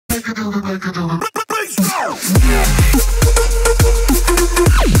Hey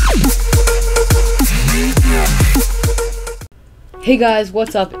guys,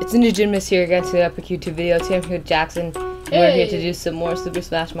 what's up? It's Ninja here again to the Epic YouTube video. Today I'm here with Jackson. Hey. We're here to do some more Super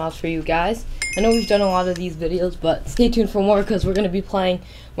Smash Mobs for you guys. I know we've done a lot of these videos, but stay tuned for more because we're going to be playing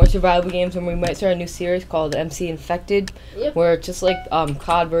more survival games, and we might start a new series called MC Infected, where it's just like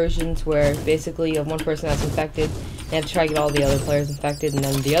COD versions where basically you have one person that's infected, and you have to try to get all the other players infected, and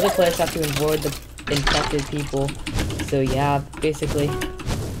then the other players have to avoid the infected people. So yeah, basically,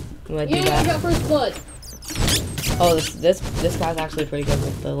 we might do that. I got first blood. Oh, this guy's actually pretty good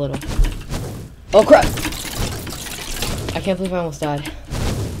with the little. Oh crap! I can't believe I almost died.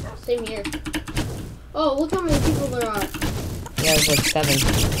 Same here. Oh, look how many people there are. Yeah, there's like 7.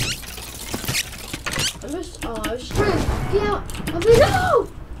 I was just trying to get out. I was like, no!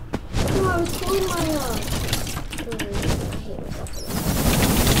 No, I was pulling my I hate myself for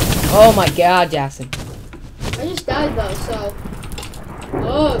that. Oh my god, Jackson. I just died though, so.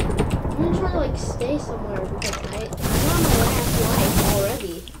 Oh, I'm gonna try to like stay somewhere because I'm on my last life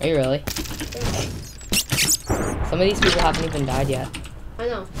already. Are you really? Yeah. Some of these people haven't even died yet. I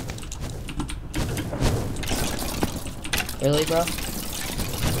know. Really, bro?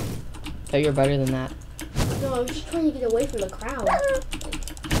 Thought you were better than that. No, I was just trying to get away from the crowd.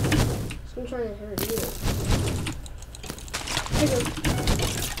 So I'm trying to hurt you.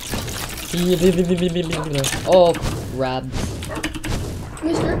 Oh, crap.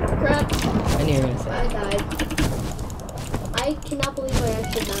 Mr. Crab. I knew you were gonna say I that. died. I cannot believe I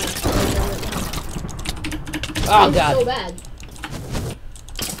actually died. Oh, God. So bad.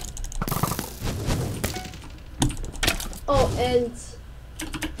 Oh, and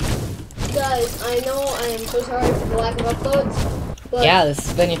guys, I know I am so sorry for the lack of uploads. But Yeah, this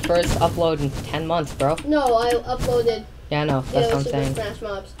has been your first upload in 10 months, bro. no, I uploaded. Yeah, I know. That's what I'm Super saying. Smash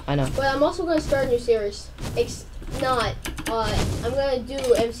Mobs. I know. But I'm also gonna start a new series. It's not. I'm gonna do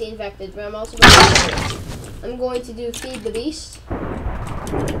MC Infected, but I'm also going to do Feed the Beast.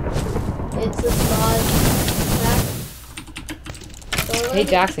 It's this mod pack. So Hey,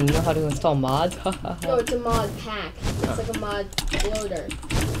 Jackson, you know how to install mods? no, it's a mod pack. It's like a mod loader.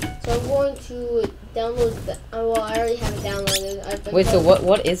 So I'm going to download the. Well, I already have it downloaded. Wait, so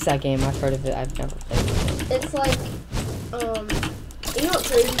what is that game? I've heard of it. I've never played it. It's like, you know what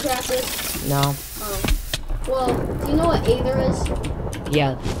Crazy Craft is? No. Well, do you know what Aether is?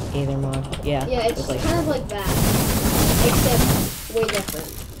 Yeah, Aether mod. Yeah. Yeah, it's like, kind of like that, except way different.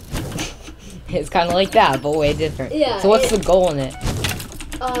 it's kind of like that, but way different. Yeah. So what's the goal in it?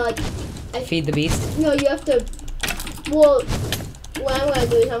 Feed the beast? No, you have to. Well, what I'm gonna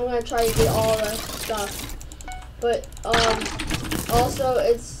do is I'm gonna try to get all the stuff, but also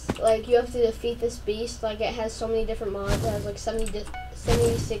it's like you have to defeat this beast. Like it has so many different mods. It has like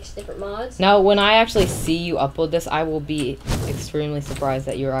 76 different mods. Now, when I actually see you upload this, I will be extremely surprised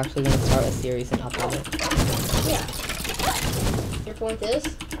that you're actually going to start a series and upload it. Yeah. Your point is?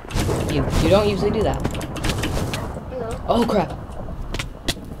 You don't usually do that. No. Oh, crap.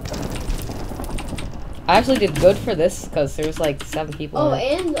 I actually did good for this because there's like 7 people. Oh,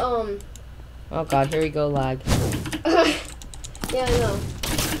 in it. and Oh god, here we go, lag. yeah, I know.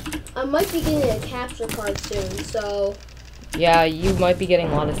 I might be getting a capture card soon, so. Yeah, you might be getting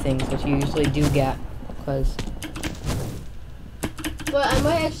a lot of things, which you usually do get, because. But I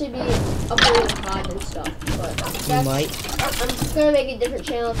might actually be uploading COD and stuff. But You might. I'm gonna make a different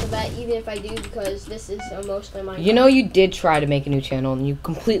channel for that, even if I do, because this is mostly my. You know, you did try to make a new channel and you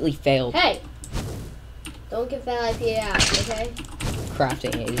completely failed. Hey, don't get that IPA out, okay?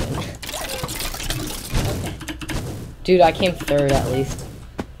 Crafting Asian. Okay. Dude, I came 3rd at least.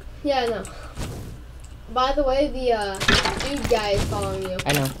 Yeah, I know. By the way, the dude guy is following you.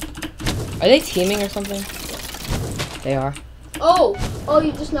 I know. Are they teaming or something? They are. Oh,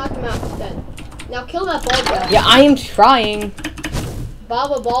 you just knocked him out. He's dead. Now kill that bald guy. Yeah, I am trying.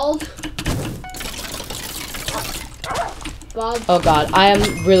 Baba Bald. Bob. Oh god, I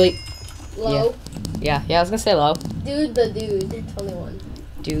am really Low. Yeah, I was gonna say low. Dude the dude. 21.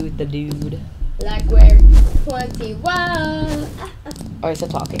 Dude the dude. Like we're 21. Alright, stop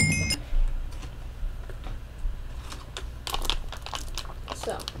talking.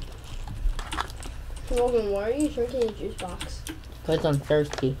 So. Logan, why are you drinking a juice box? Because I'm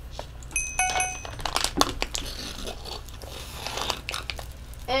thirsty.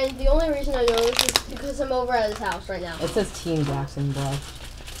 And the only reason I know this is because I'm over at his house right now. It says Team Jackson, bro.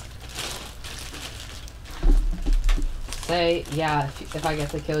 Say, yeah, if I get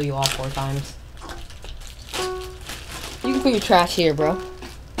to kill you all 4 times. You can put your trash here, bro.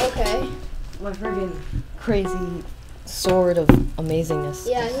 Okay. My friggin' crazy sword of amazingness.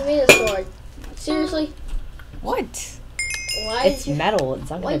 Yeah, he made a sword. Seriously? What? Why It's metal. It's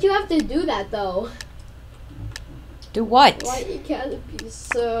not why'd gonna you have to do that though? do what? Why you gotta be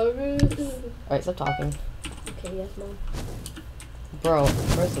so rude? Alright, stop talking. Okay, yes, Mom. Bro,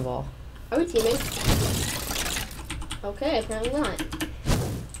 first of all. Are we teaming? Okay, apparently not.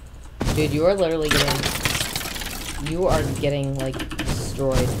 Dude, you are literally getting... You are getting, like,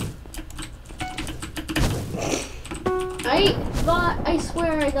 destroyed. I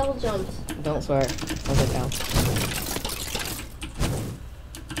swear I double jumped. Don't swear. Sounds like hell.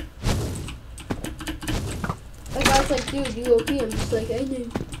 That guy's like, dude, you OP. I'm just like, I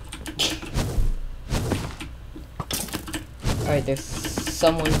knew. Alright, there's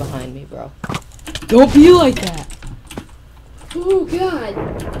someone behind me, bro. Don't be like that! Oh, God.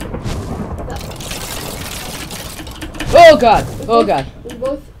 Oh, God! Oh, God. We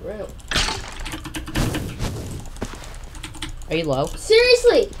both ran. Are you low?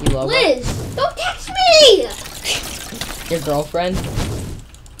 Seriously! You low? Liz! Don't text me! Your girlfriend?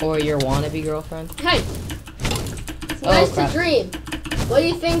 Or your wannabe girlfriend? Hey! It's nice crap. to dream. What do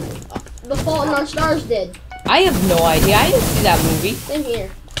you think The Fault in Our Stars did? I have no idea. I didn't see that movie. Same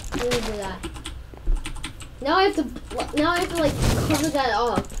here. Let me do that. Now I have to like cover that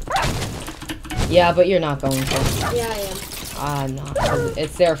up. Yeah, but you're not going to. Yeah, I am. I'm not. 'Cause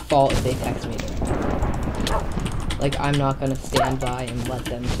it's their fault if they text me. Like, I'm not gonna stand by and let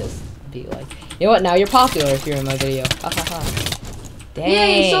them just be like, you know what? Now you're popular if you're in my video. Ha ha ha. Dang.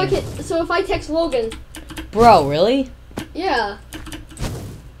 Yay! So if I text Logan. Bro, really? Yeah.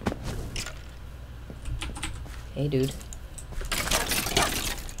 Hey, dude.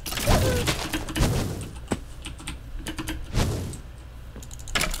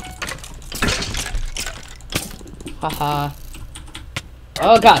 Haha.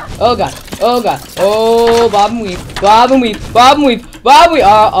 Oh god. Oh god. Oh god. Oh, bob and weave. Bob and weave. Bob and weave. Bob and weave.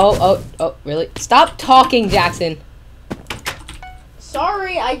 Oh, really? Stop talking, Jackson.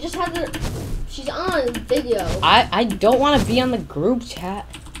 Sorry, I just had to. She's on video. I don't want to be on the group chat.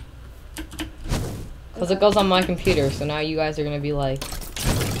 Because it goes on my computer, so now you guys are going to be like...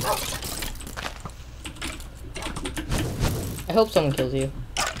 I hope someone kills you.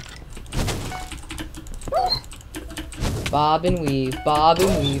 Bob and weave, bob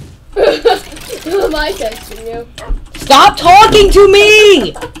and weave. Who am I texting you? Stop talking to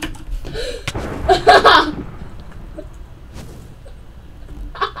me!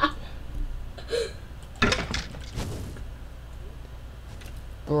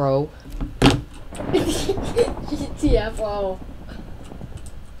 Bro. GTFO.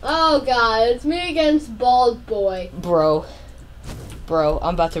 Oh god, it's me against Bald Boy. Bro. Bro,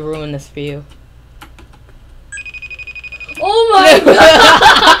 I'm about to ruin this for you. Oh my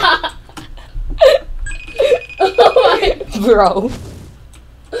god! Oh my... Bro.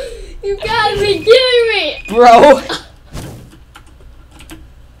 You gotta be kidding me! Bro.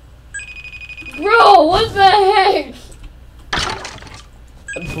 Bro, what the heck?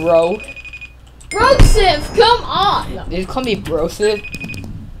 Bro. Brosif, come on! Did you call me Brosif?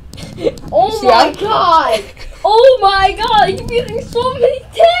 Oh See, my god! Oh my god, you're getting so many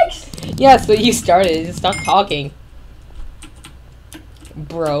texts! Yeah, so you started. Just stop talking.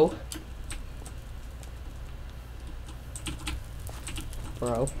 Bro.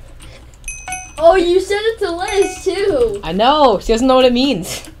 Bro. Oh, you said it to Liz too! I know! She doesn't know what it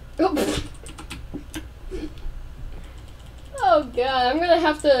means. Oh god, I'm gonna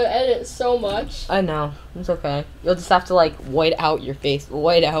have to edit so much. I know. It's okay. You'll just have to, like, white out your face.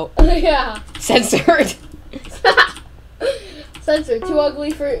 White out. Yeah. Censored. Censor, too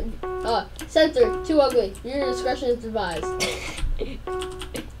ugly for... censor, too ugly. Your discretion is advised.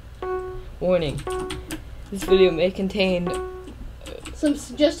 Warning. This video may contain... Some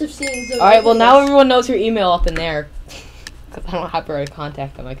suggestive scenes of... Alright, well now everyone knows your email up in there. Because I don't have her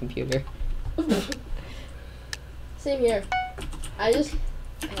contact on my computer. Same here. I just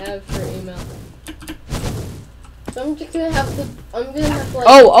have her email. So I'm just gonna have to... I'm gonna have to, like...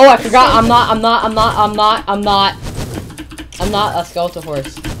 Oh, I forgot. I'm not a skeletal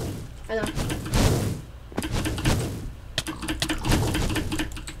horse. I know.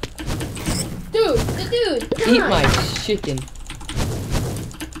 Dude, come Eat on. my chicken.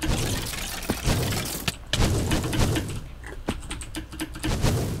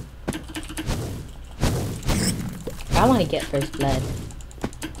 I want to get first blood.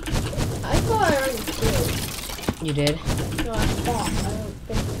 I thought I already did. You did? No, I thought. I don't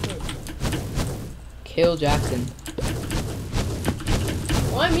think I did. Kill Jackson.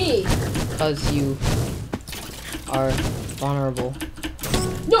 Why me? Because you are vulnerable.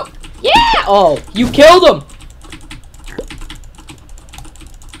 No! Yeah! Oh, you killed him!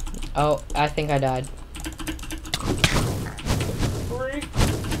 Oh, I think I died.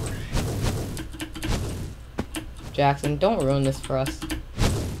 Jackson, don't ruin this for us.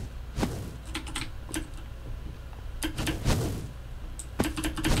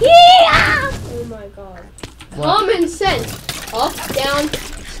 Yeah! Oh my god. What? Common sense. Up, down,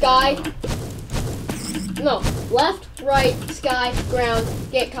 sky. No, left, right, sky, ground.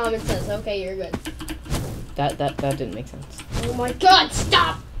 Get common sense. Okay, you're good. That didn't make sense. Oh my god,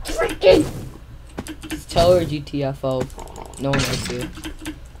 stop! Freaking! Just tell her GTFO. No one likes you.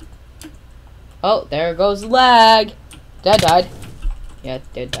 Oh, there goes lag. That died. Yeah,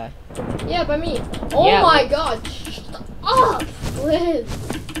 it did die. Yeah, by me. Oh Yeah. my god. Shut up, Liz.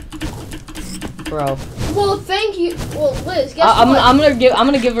 Bro. Well, thank you. Well, Liz, guess I'm what?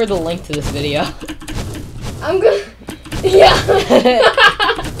 gonna give her the link to this video. I'm gonna. Yeah.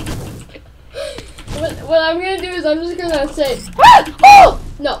 what I'm gonna do is I'm just gonna say, ah! Oh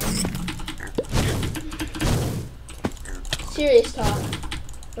no. Serious talk.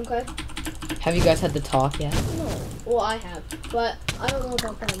 Okay. Have you guys had the talk yet? No. Well, I have, but I don't know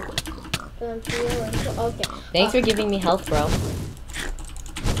about them. But I'm feeling okay. Thanks for giving me health, bro.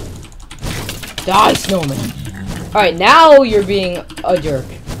 Die, snowman. Alright, now you're being a jerk.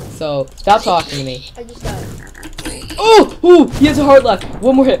 So, stop talking to me. I just died. Oh! Ooh! He has a heart left.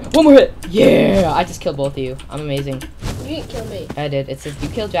 One more hit. One more hit. Yeah! I just killed both of you. I'm amazing. You didn't kill me. I did. It says you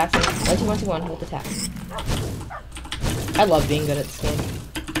killed Jackson. 1, 2, 1, 2, 1 with attack. I love being good at this game.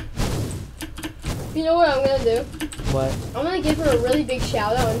 You know what I'm gonna do? What? I'm gonna give her a really big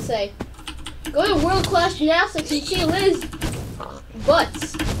shout out and say, go to World Class Gymnastics and see Liz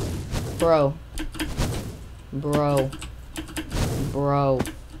butts. Bro. Bro. Bro.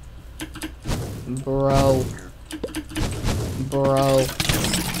 Bro. Bro.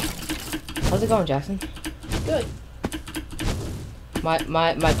 How's it going, Jackson? Good. My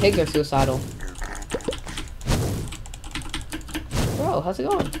pigs are suicidal. Bro, how's it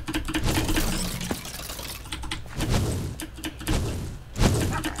going?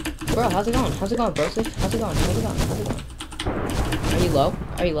 Bro, how's it going? How's it going, bro? How's it going? How's it going? How's it going? Are you low?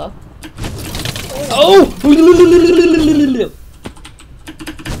 Are you low? Oh!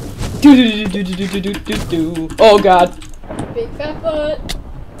 Oh god. Big fat butt.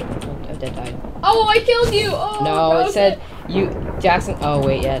 Oh, that died. Oh, I killed you. Oh, No, it okay. said you Jackson. Oh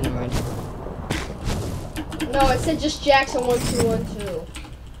wait, yeah, never mind. No, it said just Jackson 1212.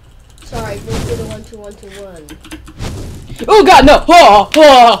 Sorry, go to the 12121. Oh god, no! Ha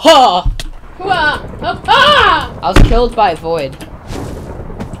ha ha! Hua! Ah! I was killed by Void.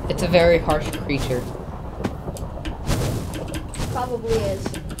 It's a very harsh creature. Probably is.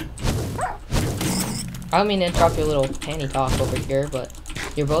 I don't mean to interrupt your little panty talk over here, but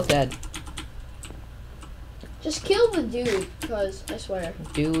you're both dead. Just kill the dude, cause I swear.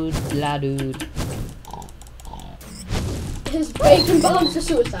 Dude, la dude. His bacon bombs are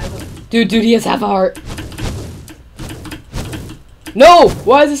suicidal. Dude, he has half a heart. No!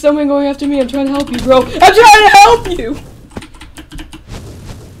 Why is the snowman going after me? I'm trying to help you, bro. I'm trying to help you!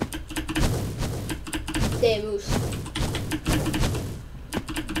 Damn moose.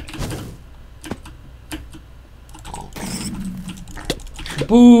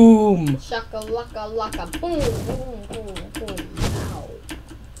 Boom! Shaka laka laka boom boom boom boom. Ow.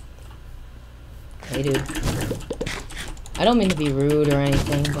 Hey, dude. I don't mean to be rude or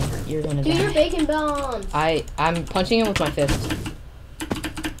anything, but you're gonna Do your die. bacon bombs. I'm punching him with my fist.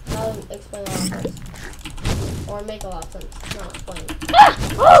 That'll explain a lot of sense. Or make a lot of sense. Not explain. Ah!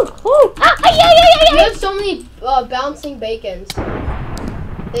 Oh! Oh! Ah! You have so many bouncing bacons.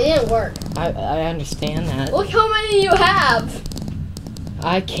 They didn't work. I understand that. Look how many you have.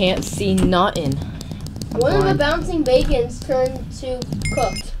 I can't see nothing. One of the bouncing bacons turned to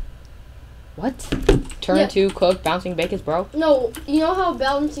cooked. What? Turn Yeah. to cook bouncing bacons, bro? No, you know how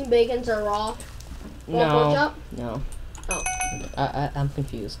bouncing bacons are raw? Raw pork No. chop? No. Oh. I'm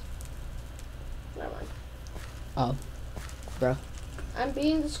confused. Never mind. Oh. Bro. I'm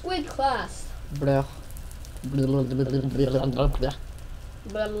being the squid class. Bro. Blah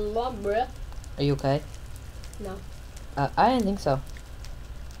blah blah. Are you okay? No. I didn't think so.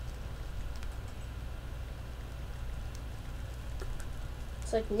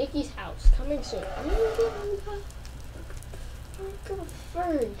 It's like Nikki's house coming soon. I'm gonna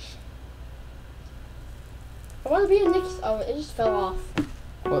fudge. I want to be in Nikki's. Oh, it just fell off.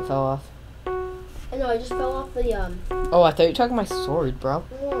 What fell off? I know, I just fell off the Oh, I thought you were talking my sword, bro.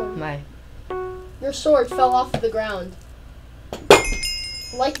 oh, My. your sword fell off the ground.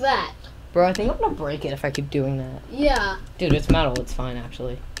 Like that. Bro, I think I'm gonna break it if I keep doing that. Yeah. Dude, it's metal. It's fine,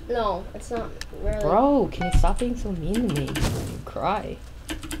 actually. No, it's not really. Bro, can you stop being so mean to me? You cry.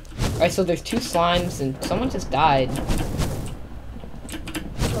 Alright, so there's 2 slimes and someone just died.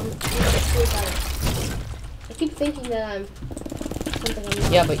 I keep thinking that I'm something I'm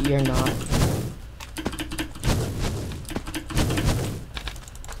not. Yeah, but you're not.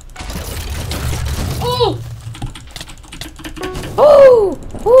 Oh! Oh!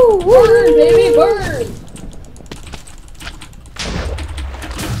 Woo! Burn, baby, burn!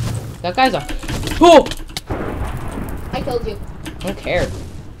 That guy's a. Oh! I killed you. I don't care.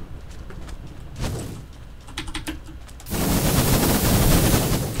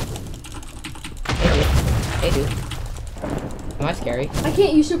 Hey dude. Am I scary? I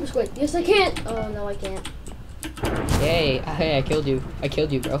can't use Super Squid. Yes, I can. Oh no, I can't. Yay! Hey, I killed you. I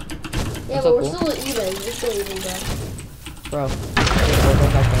killed you, bro. Yeah, That's so but we're cool. still even. We're still even, bro. Bro.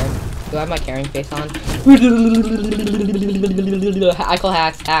 Do I have my carrying face on? I call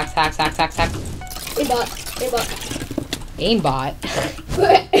hacks. Aimbot. Aimbot.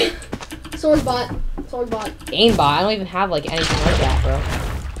 Swordbot. Aimbot. I don't even have like anything like that, bro.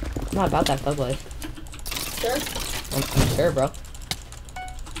 I'm not about that thug life. Sure? I'm sure, bro.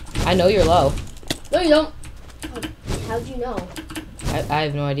 I know you're low. No, you don't. How'd you know? I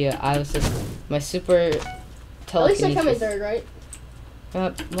have no idea. I was just my super telekinesis. At least I come in third, right?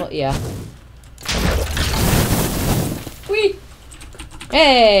 Well, yeah. Wee!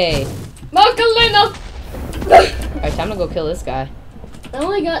 Hey! Macarena! Alright, time to go kill this guy. I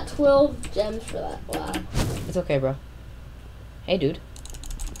only got 12 gems for that. Wow. It's okay, bro. Hey, dude.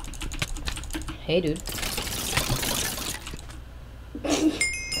 Hey, dude.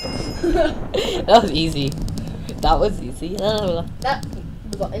 That was easy. That was easy. The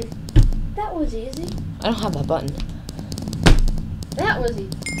button. That was easy. I don't have that button. That was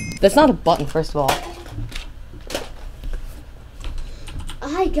easy. That's not a button, first of all.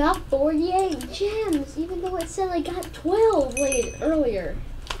 I got 48 gems, even though it said I got 12 earlier.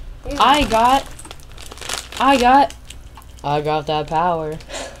 Yeah. I got that power.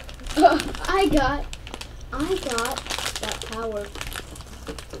 I got that power.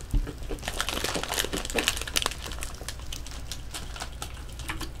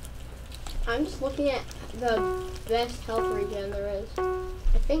 I'm just looking at the best health regen there is.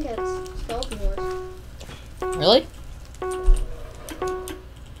 I think it's Skeleton Horse. Really?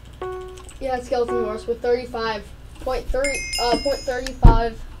 Yeah, it's Skeleton Horse with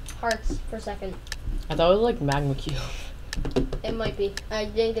 0.35 hearts per second. I thought it was like Magma Cube. It might be. I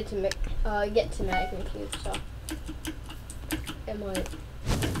didn't get to Magma Cube, so it might.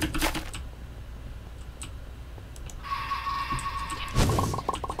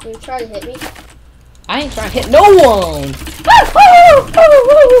 You try to hit me. I ain't trying to hit no one.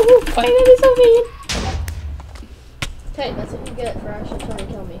 Why are you so mean? Hey, that's what you get for actually trying to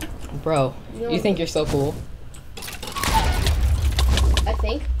kill me. Bro, you think you're so cool? I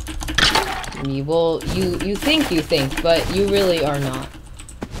think. Well, you think, but you really are not.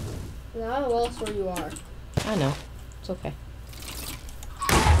 Now I'll else where you are. I know. It's okay.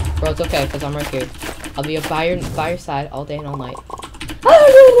 Bro, it's okay, because I'm right here. I'll be by your side all day and all night.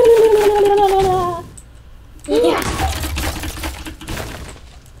 Yeah.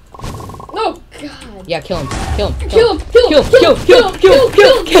 Oh God. Yeah, kill him. Kill him.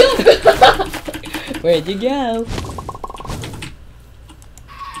 Where'd you go?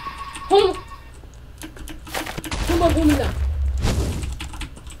 Come on, now.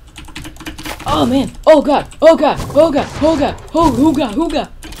 Oh man! Oh god!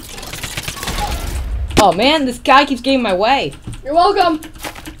 Oh man, this guy keeps getting in my way. You're welcome.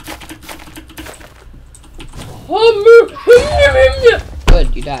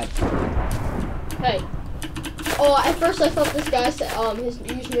 Good, you died. Hey. Oh, at first I thought this guy said his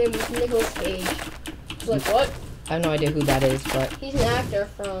username was Nicolas Cage. I was like, what? I have no idea who that is, but He's an actor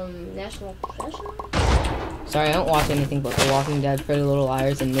from National Treasure. sorry, I don't watch anything but The Walking Dead, Pretty Little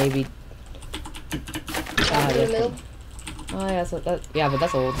Liars, and maybe. In the middle. Oh yeah, so that yeah, but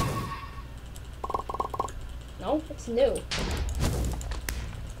that's old. No, it's new.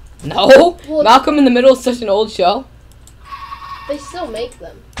 No, Well, Malcolm in the Middle is such an old show. They still make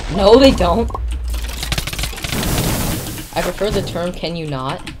them. No, they don't. I prefer the term "can you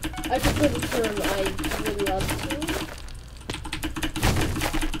not." I prefer the term I really love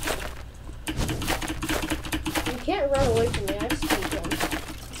to. You can't run away from me. I've seen one.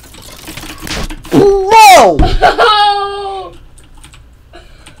 Bro!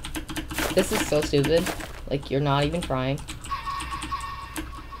 This is so stupid. Like, you're not even trying.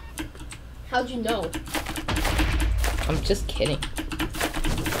 How'd you know? I'm just kidding.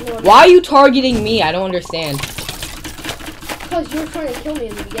 No, Why are you targeting me? I don't understand. because you were trying to kill me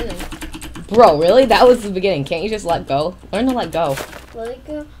in the beginning. Bro, really? That was the beginning. Can't you just let go? Learn to let go. Let it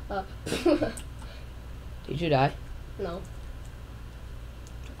go. Did you die? No.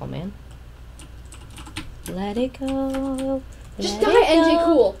 Oh man. Let it go. Just Let die, it NJ go.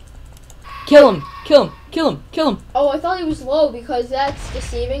 Cool. Kill him! Kill him! Kill him! Kill him! Oh, I thought he was low because that's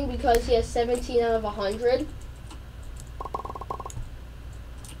deceiving because he has 17 out of 100.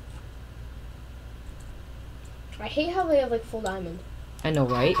 I hate how they have like full diamond. I know,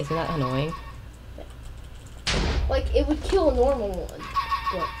 right? Isn't that annoying? Like it would kill a normal one,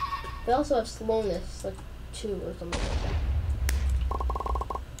 but they also have slowness, like 2 or something like that.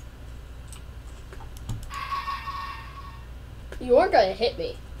 You weren't gonna hit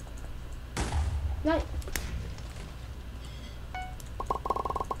me. Nice.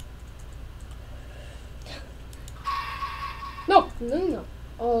 No.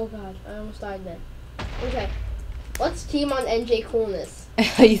 Oh god, I almost died then. Okay, let's team on NJ Coolness.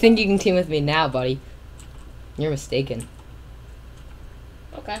 You think you can team with me now, buddy? You're mistaken.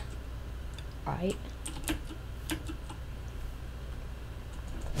 Okay. Alright.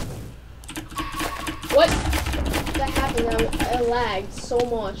 What? That happened. I lagged so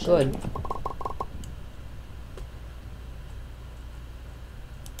much. Good.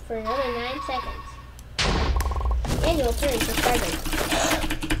 For another 9 seconds. Annual turn suspended.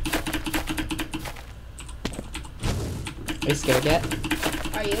 Are you scared yet?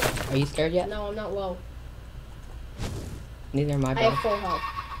 Are you? Are you scared yet? No, I'm not low. Neither am I, I bro. have full health.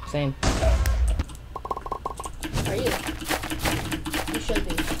 Same. Are you? You should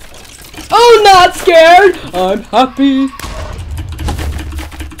be. Oh, not scared! I'm happy!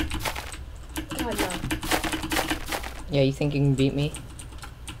 God, no. Yeah, you think you can beat me?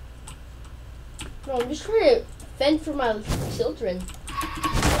 No, I'm just trying to fend for my children.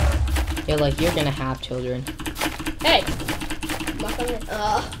 Yeah, like, you're gonna have children. Hey! I'm not gonna,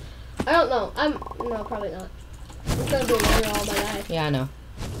 I don't know. No, probably not. I'm gonna be a warrior all my life. Yeah, I know.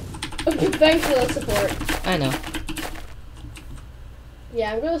 Thanks for the support. I know.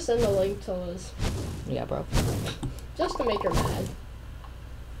 Yeah, I'm gonna send a link to Liz. Yeah, bro. Just to make her mad.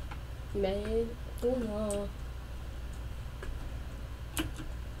 Mad? Oh no.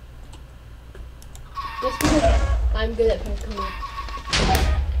 Just because I'm good at parkour.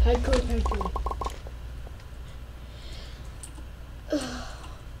 Parkour.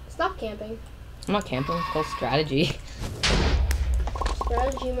 Stop camping. I'm not camping. It's called strategy.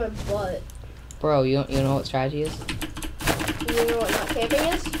 Strategy in my butt. Bro, you know what strategy is? You know what not camping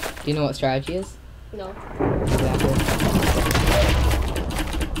is? Do you know what strategy is? No. Exactly.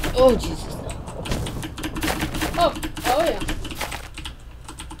 Oh, Jesus. Oh yeah.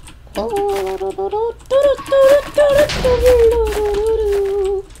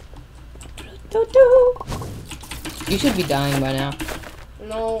 You should be dying by now.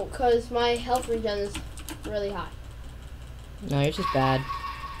 No, cause my health regen is really high. No, you're just bad.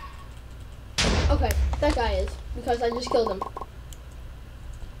 Okay, that guy is, because I just killed him.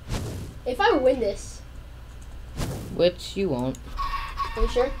 If I win this, Which you won't. are you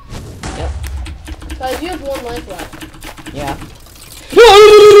sure? Yep. Cause you have 1 life left. Yeah.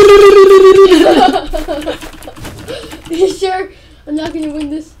 You sure I'm not gonna win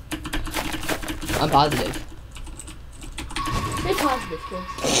this? I'm positive. Stay positive,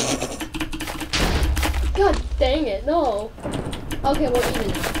 kids. God dang it, no. Okay, well, even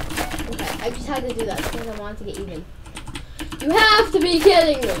now. Okay, I just had to do that because I wanted to get even. You have to be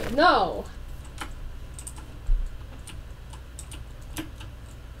kidding me. No.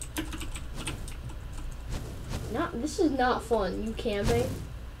 This is not fun. You camping?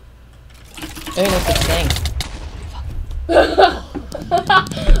 There ain't no such thing.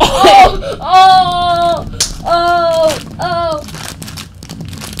 Oh!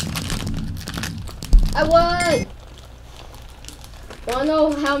 I won! Wanna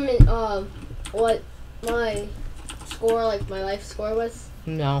know how many, what my score, like my life score was?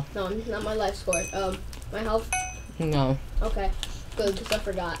 No. No, not my life score. My health? No. Okay, good, because I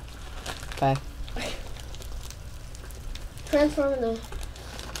forgot. Okay. Transform into...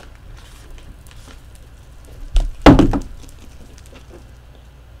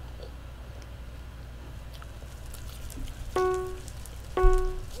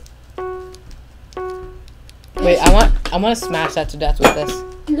 Wait, I want to smash that to death with this.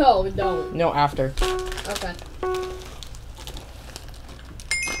 No, don't. No, after. Okay.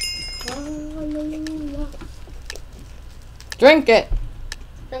 Drink it.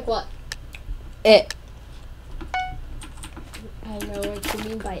 Drink what? It. I know what you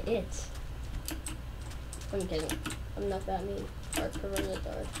mean by it. I'm kidding. I'm not that mean. Dark Corona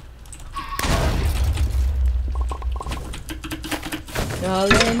Dark.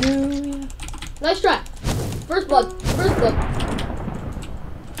 Hallelujah. Nice try. First blood. First blood.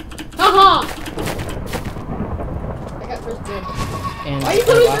 ha! I got first blood. And Why are you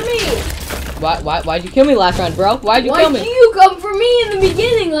coming for me? Why'd you kill me last round, bro? Why'd you kill me? Why'd you come for me in the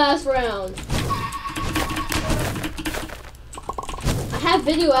beginning last round? I have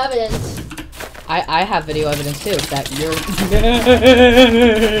video evidence. I have video evidence too that you're.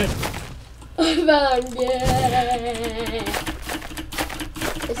 But I'm gay.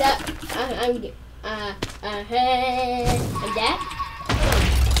 Is that I'm that?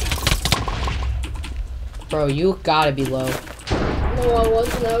 Bro, you gotta be low. No, I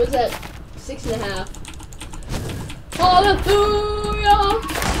wasn't. I was at 6.5. Hallelujah!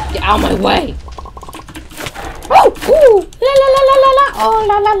 Get out of my way! Oh, ooh, la la la la la la, oh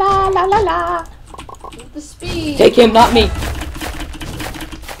la la la la la la. With the speed. Take him, not me.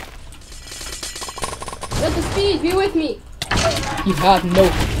 Let the speed be with me. You have no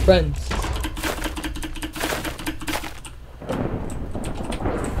friends.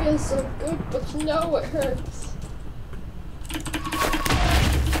 It feels so good, but you know it hurts.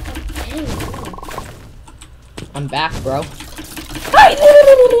 I'm back, bro.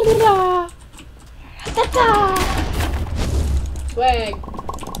 Swag.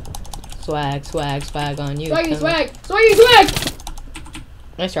 Swag, swag, swag on you. Swaggy swag. Swaggy swag!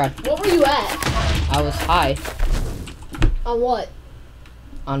 Nice try. What were you at? I was high. On what?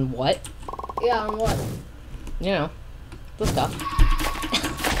 On what? Yeah, on what? You know, the stuff.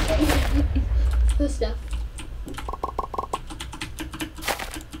 This stuff.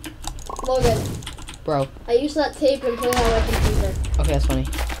 Logan. Bro. I used that tape and put it on my computer. Okay, that's funny.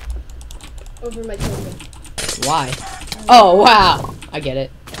 Over my children. Why? Oh, wow. I get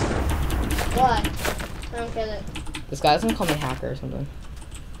it. Why? I don't get it. This guy's gonna call me hacker or something.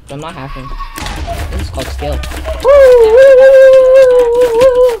 But I'm not hacking. This is called skill.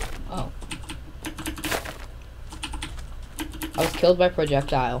 Oh. I was killed by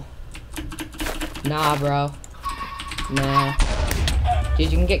projectile. Nah, bro. Nah.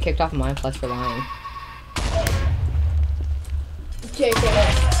 Dude, you can get kicked off of Mineplex for lying. JK.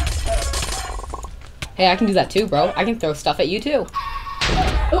 Hey, I can do that too, bro. I can throw stuff at you too.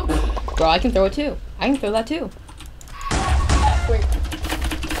 Oh. Bro, I can throw it too. I can throw that too. Wait.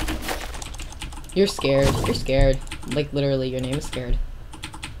 You're scared. You're scared. Like, literally, your name is scared.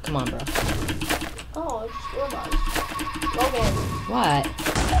 Come on, bro. Oh, it's robots. Logan. What?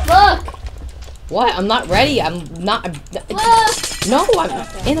 Look! What? I'm not ready. I'm not. Look! No, I'm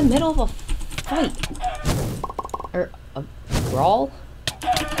in the middle of a fight. Or a brawl?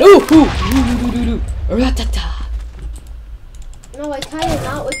 Ooh! Ooh! Ratata! No, I tied a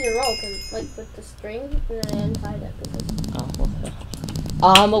knot with your rope, and, like with the string, and then I untied it. Because...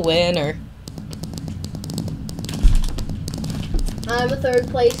 Oh, I'm a winner. I'm a third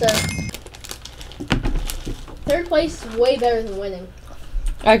placer. Third place is way better than winning.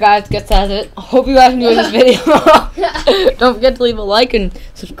 Alright guys, guess that's it. I hope you guys enjoyed this video. Don't forget to leave a like and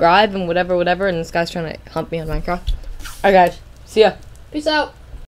subscribe and whatever. And this guy's trying to hump me on Minecraft. Alright guys, see ya. Peace out.